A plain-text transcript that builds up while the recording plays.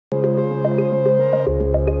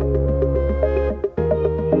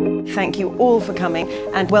thank you all for coming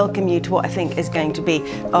and welcome you to what I think is going to be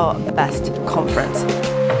the best conference.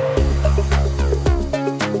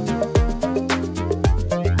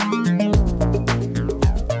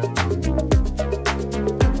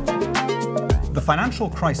 The financial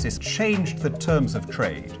crisis changed the terms of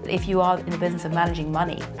trade. If you are in the business of managing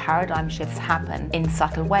money, paradigm shifts happen in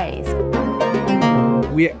subtle ways.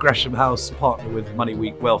 We at Gresham House partner with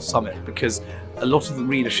MoneyWeek Wealth Summit because a lot of the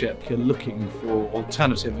readership are looking for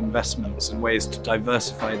alternative investments and ways to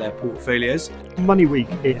diversify their portfolios.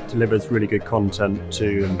 MoneyWeek, it delivers really good content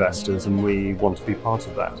to investors and we want to be part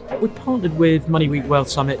of that. We partnered with MoneyWeek Wealth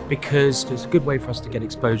Summit because it's a good way for us to get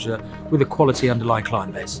exposure with a quality underlying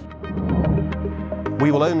client base.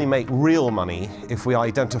 We will only make real money if we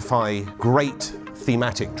identify great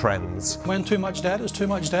thematic trends. When too much debt is too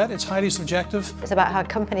much debt, it's highly subjective. It's about how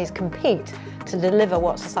companies compete to deliver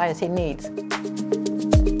what society needs.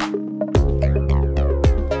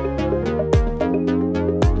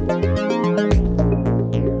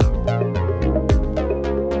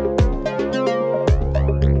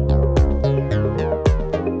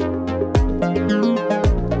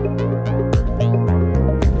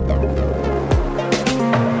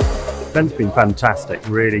 Event's been fantastic,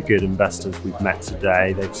 really good investors we've met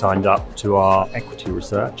today. They've signed up to our equity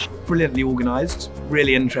research. Brilliantly organised,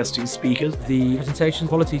 really interesting speakers. The presentation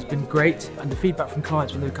quality has been great and the feedback from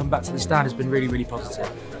clients when they've come back to the stand has been really, really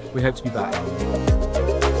positive. We hope to be back.